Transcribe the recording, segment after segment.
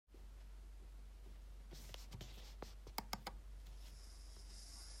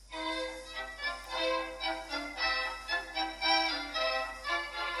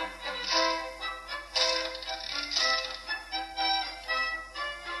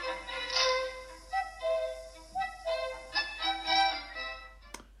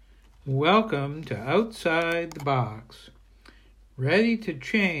Welcome to Outside the Box. Ready to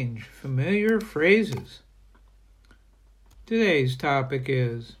change familiar phrases. Today's topic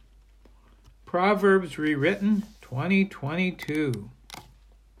is Proverbs Rewritten 2022.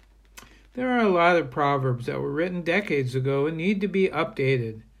 There are a lot of proverbs that were written decades ago and need to be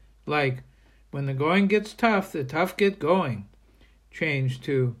updated, like, when the going gets tough, the tough get going. Changed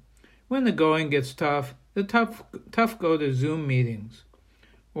to, when the going gets tough, the tough go to Zoom meetings.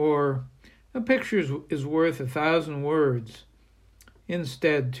 Or, a picture is worth 1,000 words.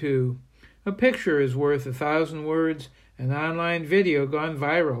 Instead to, a picture is worth 1,000 words, an online video gone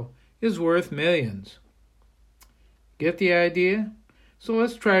viral is worth millions. Get the idea? So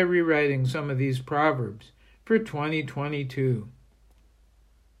let's try rewriting some of these proverbs for 2022.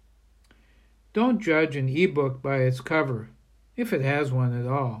 Don't judge an ebook by its cover, if it has one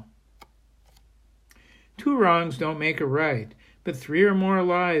at all. Two wrongs don't make a right, but 3 or more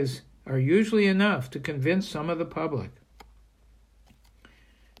lies are usually enough to convince some of the public.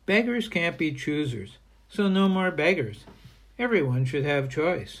 Beggars can't be choosers, so no more beggars. Everyone should have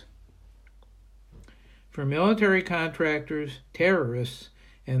choice. For military contractors, terrorists,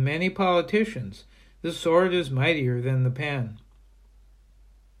 and many politicians, the sword is mightier than the pen.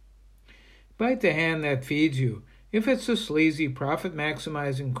 Bite the hand that feeds you if it's a sleazy,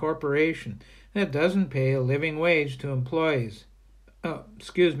 profit-maximizing corporation that doesn't pay a living wage to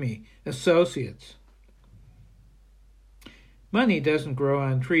associates. Money doesn't grow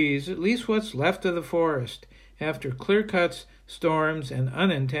on trees, at least what's left of the forest, after clear cuts, storms, and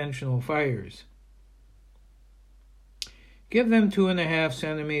unintentional fires. Give them 2.5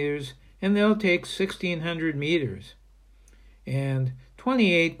 centimeters, and they'll take 1,600 meters. And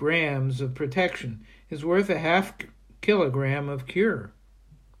 28 grams of protection is worth a half kilogram of cure.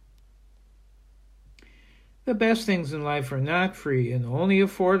 The best things in life are not free and only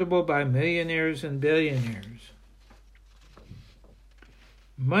affordable by millionaires and billionaires.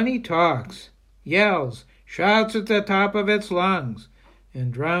 Money talks, yells, shouts at the top of its lungs,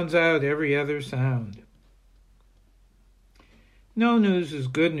 and drowns out every other sound. No news is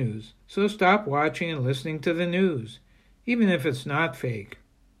good news, so stop watching and listening to the news, even if it's not fake.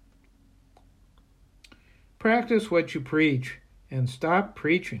 Practice what you preach and stop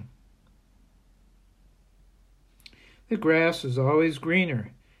preaching. The grass is always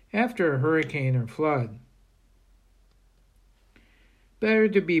greener after a hurricane or flood. Better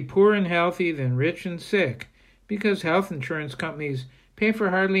to be poor and healthy than rich and sick, because health insurance companies pay for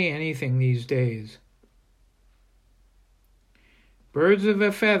hardly anything these days. Birds of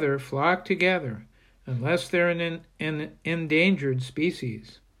a feather flock together, unless they're an endangered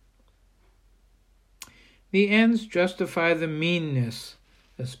species. The ends justify the meanness,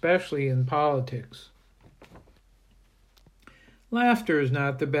 especially in politics. Laughter is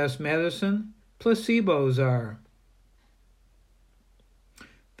not the best medicine, placebos are.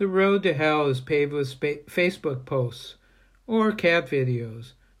 The road to hell is paved with Facebook posts, or cat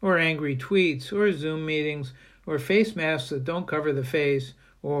videos, or angry tweets, or Zoom meetings, or face masks that don't cover the face,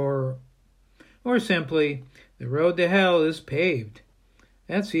 or simply, the road to hell is paved.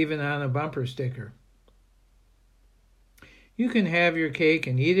 That's even on a bumper sticker. You can have your cake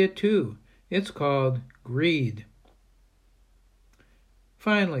and eat it too. It's called greed.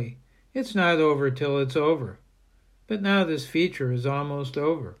 Finally, it's not over till it's over. But now this feature is almost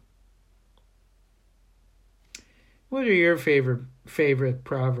over. What are your favorite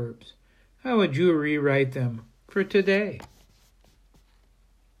proverbs? How would you rewrite them for today?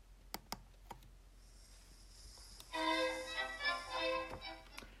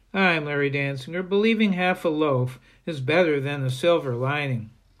 I'm Larry Dansinger. Believing half a loaf is better than a silver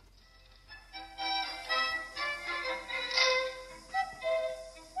lining.